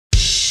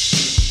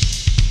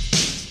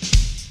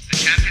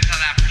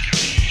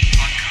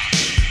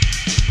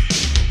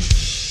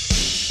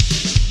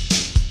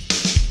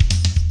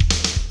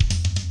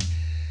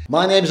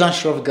My name is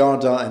Ashraf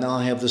Garda, and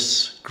I have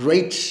this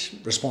great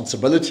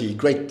responsibility,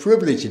 great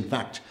privilege in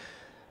fact,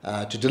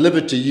 to deliver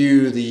to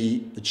you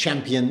the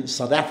champion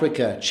South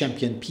Africa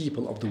Champion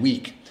People of the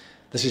Week.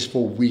 This is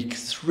for week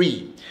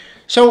 3.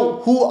 So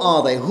who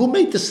are they? Who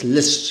made this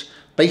list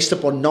based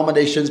upon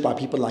nominations by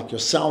people like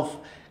yourself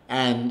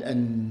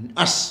and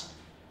us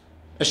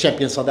as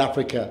Champion South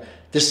Africa,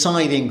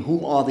 deciding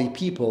who are the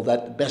people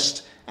that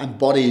best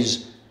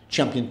embodies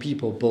champion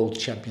people build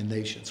champion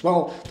nations?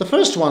 Well, the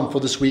first one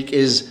for this week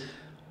is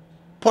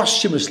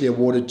posthumously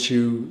awarded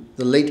to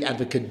the late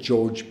advocate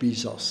George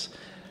Bizos,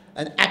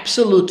 an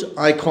absolute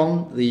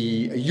icon,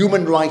 the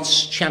human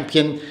rights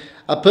champion,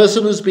 a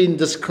person who's been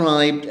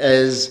described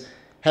as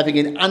having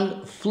an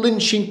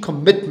unflinching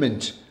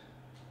commitment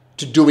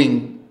to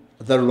doing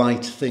the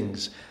right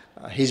things.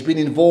 He's been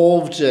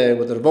involved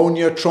with the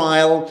Rivonia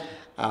trial,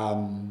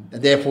 and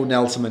therefore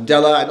Nelson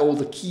Mandela and all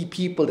the key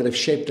people that have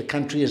shaped the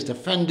country, has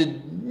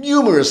defended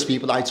numerous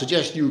people. I'd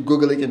suggest you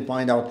Google it and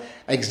find out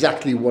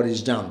exactly what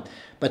he's done.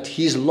 But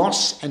he's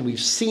lost, and we've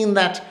seen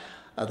that,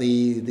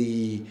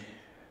 the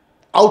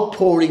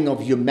outpouring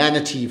of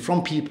humanity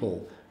from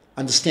people,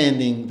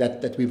 understanding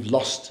that we've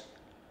lost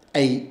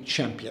a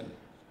champion.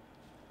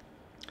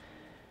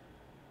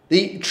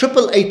 The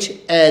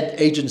 888 Ad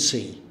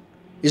Agency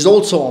is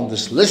also on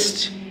this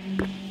list.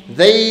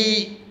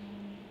 They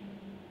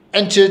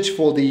entered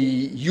for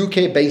the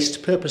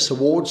UK-based Purpose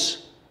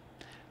Awards,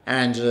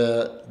 and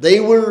they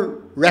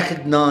were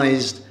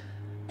recognized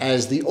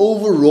as the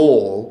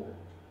overall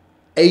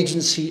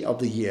Agency of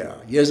the Year.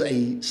 Here's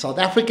a South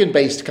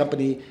African-based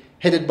company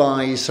headed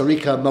by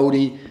Sarika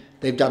Modi.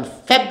 They've done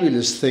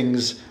fabulous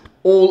things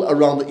all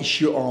around the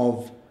issue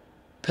of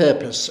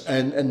purpose,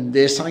 and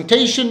their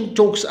citation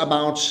talks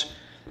about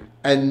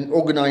an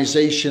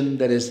organization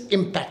that has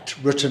impact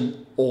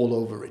written all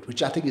over it,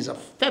 which I think is a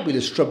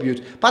fabulous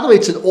tribute. By the way,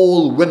 it's an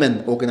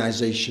all-women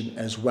organization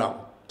as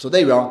well. So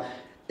there we are,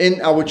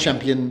 in our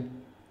champion,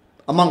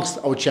 amongst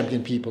our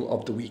champion people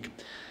of the week.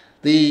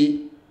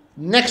 The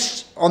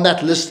next on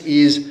that list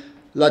is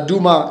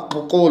Laduma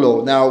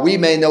Kokolo. Now, we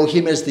may know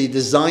him as the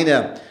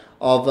designer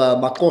of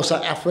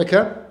Makosa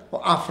Africa,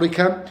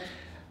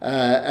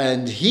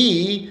 and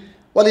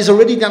he's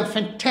already done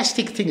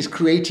fantastic things,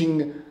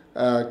 creating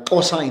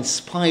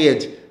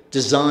Xhosa-inspired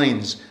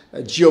designs,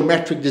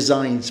 geometric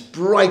designs,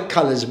 bright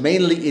colors,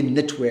 mainly in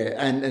knitwear,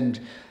 and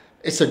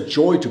it's a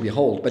joy to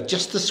behold. But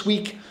just this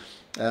week,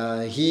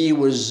 he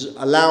was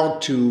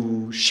allowed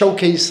to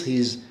showcase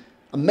his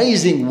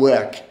amazing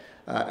work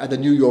at the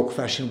New York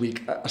Fashion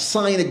Week, a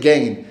sign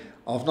again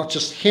of not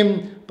just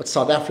him, but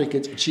South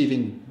Africans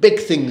achieving big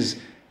things,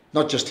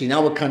 not just in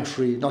our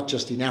country, not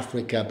just in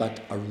Africa,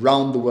 but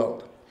around the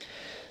world.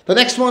 The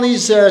next one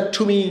is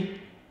Tumi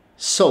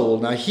Sowell.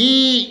 Now,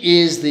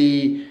 he is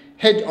the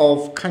head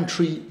of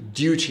country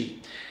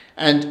duty,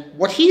 and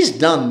what he's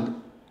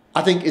done,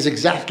 I think, is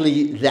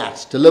exactly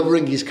that,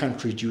 delivering his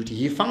country duty.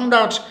 He found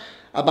out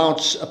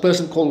about a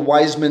person called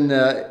Wiseman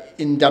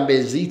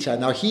Ndambezitha.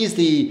 Now, he's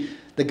the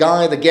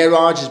guy, the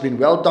garage has been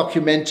well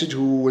documented,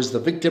 who was the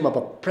victim of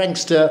a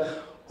prankster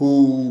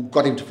who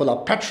got him to fill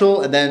up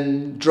petrol and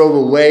then drove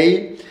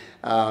away,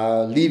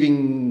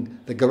 leaving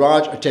the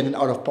garage attendant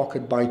out of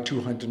pocket by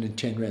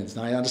 210 rands.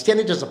 Now, I understand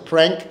it was a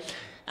prank,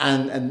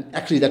 and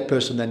actually that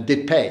person then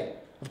did pay.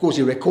 Of course,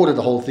 he recorded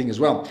the whole thing as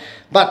well.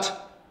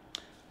 But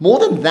more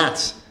than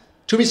that,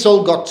 Tumi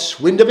Sowell got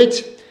wind of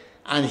it,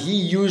 and he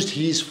used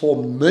his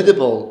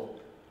formidable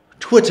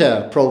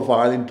Twitter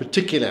profile in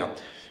particular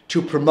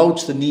to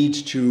promote the need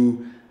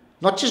to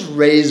not just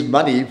raise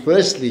money,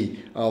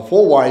 firstly,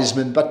 for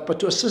Wiseman, but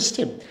to assist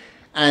him.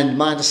 And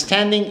my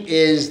understanding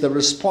is the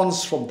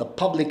response from the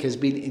public has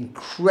been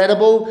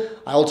incredible.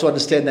 I also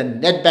understand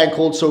that Nedbank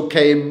also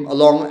came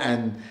along,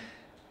 and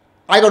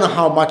I don't know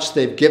how much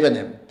they've given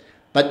him.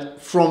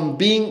 But from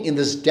being in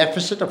this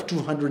deficit of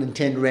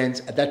 210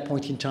 rands at that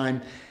point in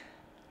time,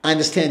 I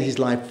understand his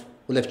life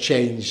will have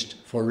changed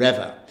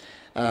forever.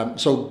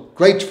 So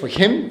great for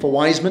him, for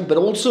Wiseman, but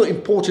also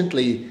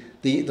importantly,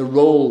 the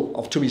role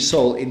of Tumi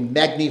Sowell in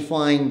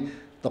magnifying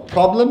the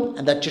problem,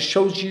 and that just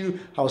shows you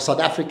how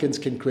South Africans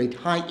can create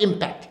high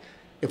impact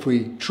if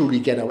we truly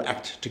get our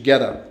act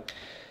together.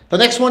 The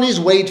next one is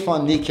Wade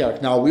van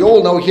Niekerk. Now, we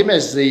all know him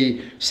as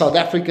the South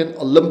African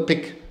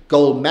Olympic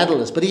gold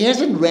medalist, but he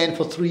hasn't ran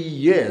for 3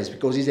 years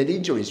because he's had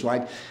injuries,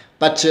 right?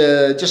 But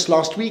just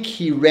last week,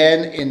 he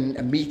ran in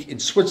a meet in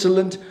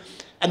Switzerland,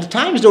 and the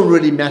times don't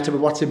really matter, but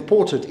what's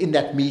important in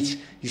that meet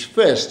is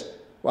first,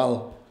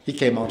 well, he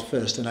came out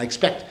first, and I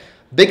expect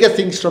bigger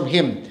things from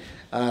him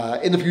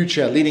in the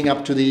future, leading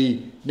up to the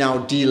now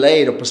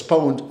delayed or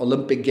postponed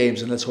Olympic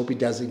Games, and let's hope he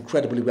does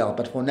incredibly well.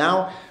 But for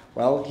now,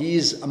 well,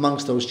 he's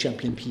amongst those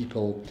champion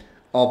people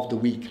of the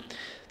week.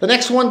 The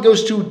next one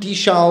goes to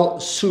Dishal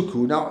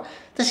Suku. Now,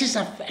 this is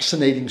a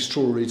fascinating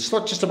story. It's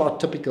not just about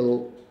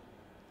typical,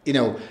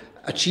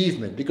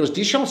 achievement, because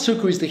Dishal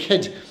Suku is the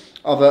head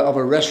of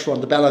a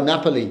restaurant, the Bella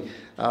Napoli,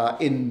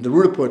 in the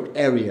Roodepoort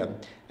area.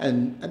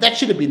 And that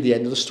should have been the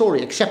end of the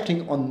story,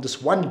 excepting on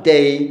this one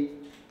day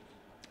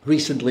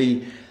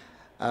recently,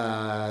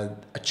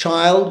 A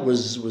child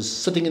was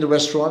sitting in a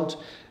restaurant,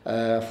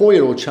 a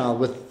 4-year-old child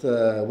with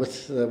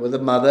a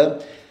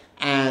mother,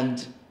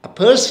 and a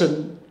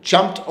person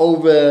jumped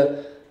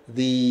over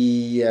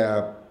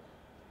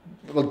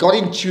got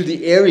into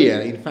the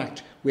area, in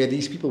fact, where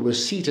these people were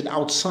seated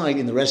outside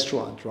in the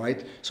restaurant,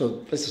 right?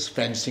 So this is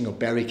fencing or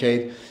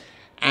barricade.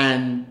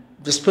 And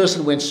this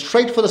person went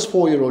straight for this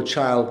 4-year-old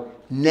child,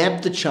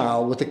 nabbed the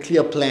child with a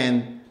clear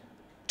plan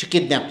to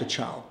kidnap the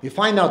child. We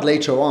find out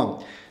later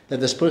on that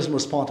this person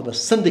was part of a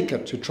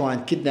syndicate to try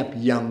and kidnap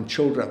young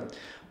children.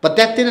 But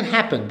that didn't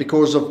happen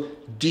because of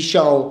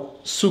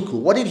Dishal Suku.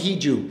 What did he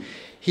do?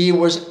 He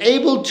was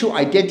able to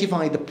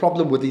identify the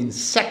problem within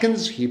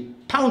seconds. He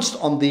pounced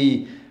on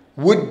the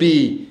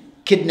would-be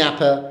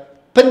kidnapper,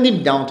 pinned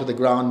him down to the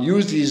ground,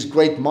 used his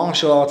great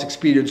martial arts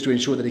experience to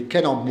ensure that he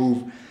cannot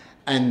move,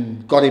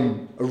 and got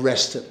him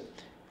arrested.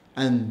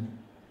 And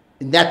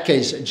in that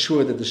case,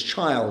 ensured that this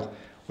child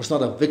was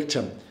not a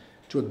victim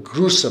to a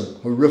gruesome,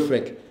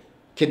 horrific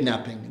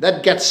kidnapping.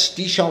 That gets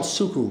Dishal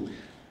Suku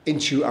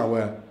into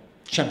our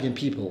Champion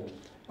People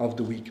of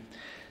the Week.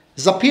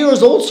 Zapiro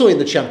is also in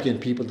the Champion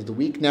People of the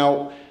Week.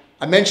 Now,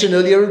 I mentioned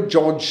earlier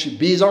George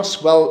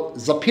Bezos. Well,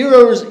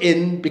 Zapiro is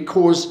in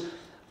because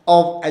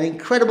of an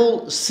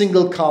incredible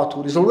single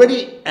cartoon. He's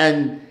already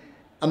an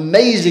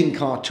amazing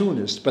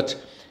cartoonist, but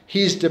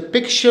his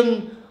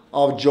depiction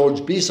of George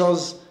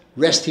Bezos,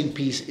 rest in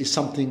peace, is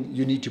something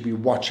you need to be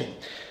watching.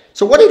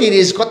 So what he did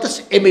is got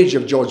this image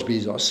of George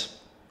Bezos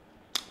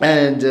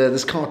and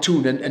this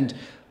cartoon,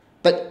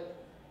 but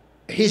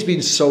he's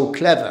been so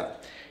clever.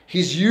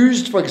 He's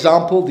used, for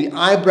example, the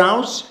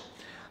eyebrows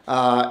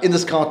in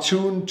this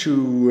cartoon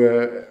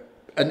to,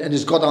 and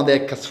he's got on there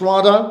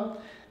Kathrada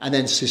and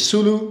then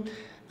Sisulu,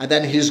 and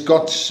then he's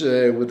got,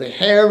 with the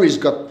hair, he's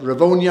got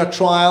Ravonia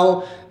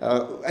Trial,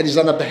 and he's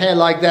done up the hair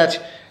like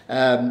that,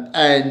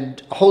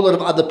 and a whole lot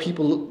of other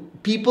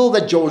people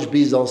that George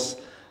Bezos,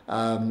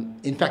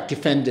 in fact,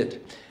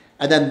 defended.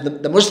 And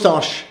then the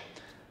moustache,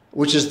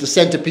 which is the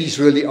centerpiece,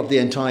 really, of the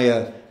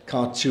entire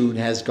cartoon,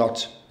 has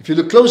got, if you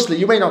look closely,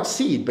 you may not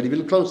see it, but if you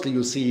look closely,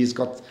 you'll see he's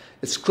got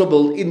it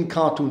scribbled in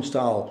cartoon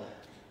style,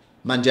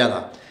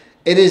 Mandela.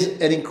 It is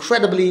an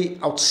incredibly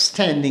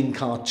outstanding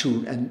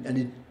cartoon, and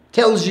it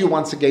tells you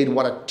once again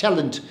what a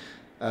talent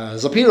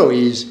Zapiro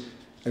is,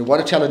 and what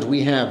a talent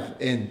we have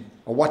in,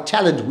 or what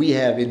talent we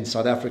have in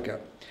South Africa.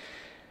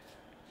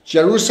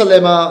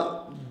 Jerusalem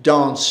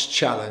Dance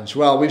Challenge.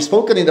 Well, we've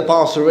spoken in the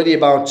past already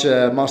about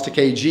Master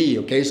KG,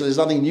 okay, so there's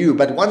nothing new,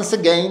 but once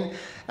again,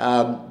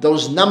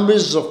 those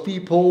numbers of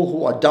people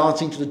who are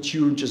dancing to the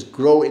tune just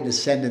grow in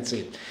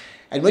ascendancy.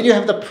 And when you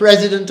have the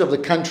president of the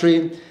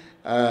country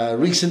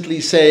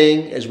recently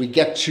saying, as we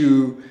get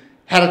to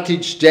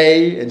Heritage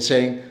Day, and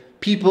saying,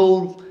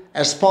 people,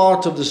 as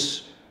part of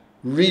this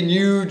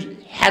renewed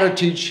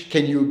heritage,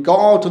 can you go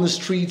out on the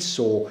streets,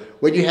 or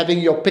when you're having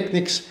your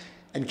picnics,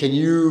 and can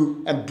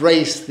you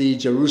embrace the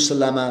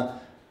Jerusalem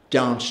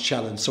Dance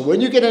Challenge? So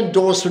when you get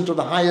endorsement of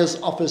the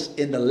highest office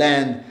in the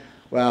land,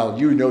 well,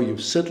 you know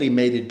you've certainly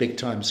made it big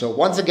time. So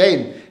once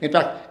again, in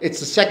fact, it's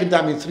the second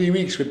time in 3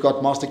 weeks we've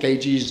got Master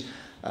KG's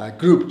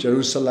group,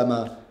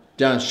 Jerusalem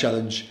Dance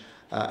Challenge,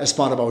 as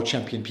part of our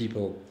Champion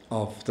People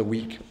of the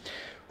Week.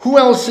 Who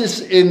else is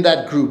in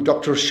that group?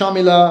 Dr.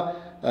 Shamila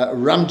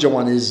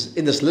Ramjawan is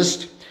in this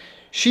list.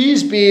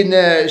 She's a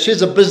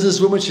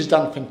businesswoman. She's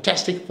done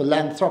fantastic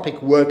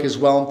philanthropic work as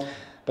well.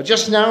 But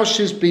just now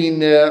she's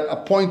been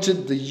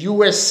appointed the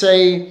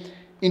USA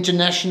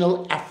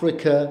International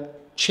Africa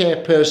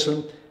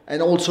chairperson,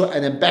 and also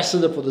an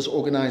ambassador for this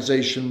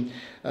organization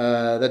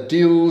that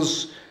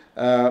deals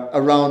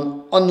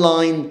around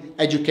online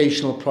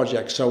educational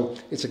projects. So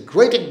it's a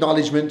great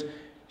acknowledgement.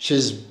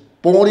 She's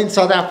born in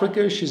South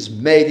Africa, she's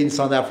made in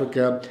South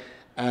Africa,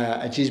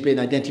 and she's been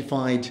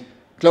identified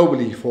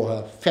globally for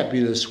her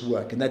fabulous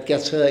work, and that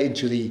gets her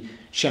into the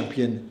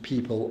Champion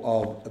People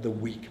of the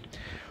Week.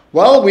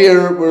 Well,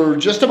 we're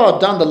just about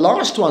done. The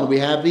last one we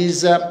have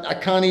is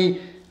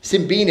Akani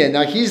Simbine.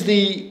 Now, he's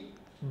the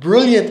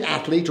brilliant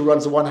athlete who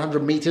runs the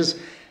 100 meters,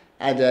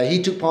 and he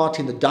took part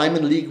in the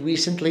Diamond League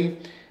recently,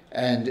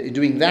 and in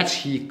doing that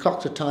he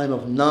clocked a time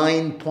of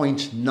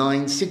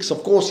 9.96.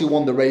 Of course he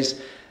won the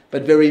race,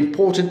 but very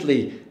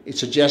importantly it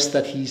suggests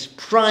that he's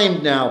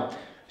primed now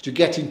to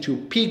get into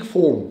peak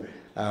form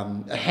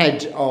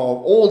ahead of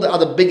all the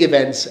other big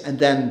events, and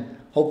then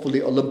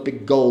hopefully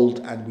Olympic gold,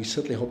 and we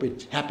certainly hope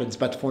it happens.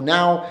 But for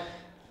now,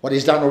 what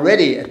he's done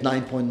already at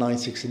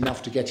 9.96,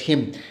 enough to get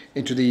him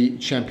into the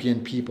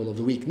Champion People of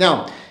the Week.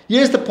 Now,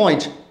 here's the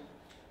point.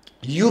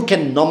 You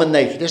can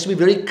nominate, it has to be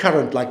very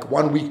current, like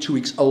 1 week, 2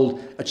 weeks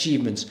old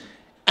achievements.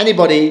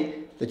 Anybody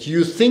that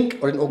you think,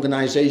 or an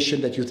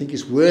organization that you think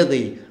is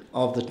worthy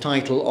of the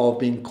title of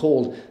being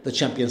called the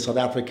Champion South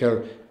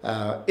Africa,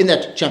 in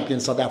that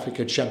Champion South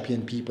Africa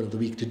Champion People of the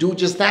Week. To do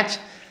just that,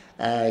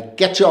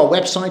 get to our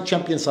website,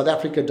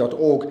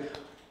 championsouthafrica.org,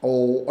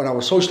 or on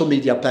our social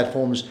media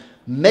platforms.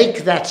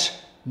 Make that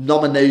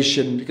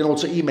nomination. You can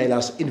also email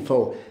us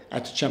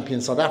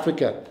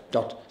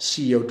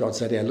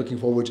info@championsouthafrica.co.za. Looking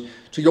forward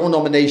to your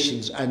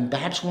nominations, and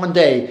perhaps one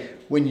day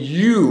when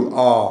you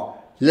are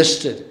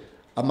listed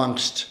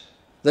amongst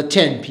the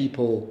 10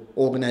 people,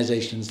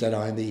 organizations that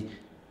are in the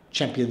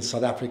Champion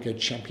South Africa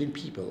Champion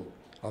People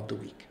of the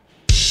Week.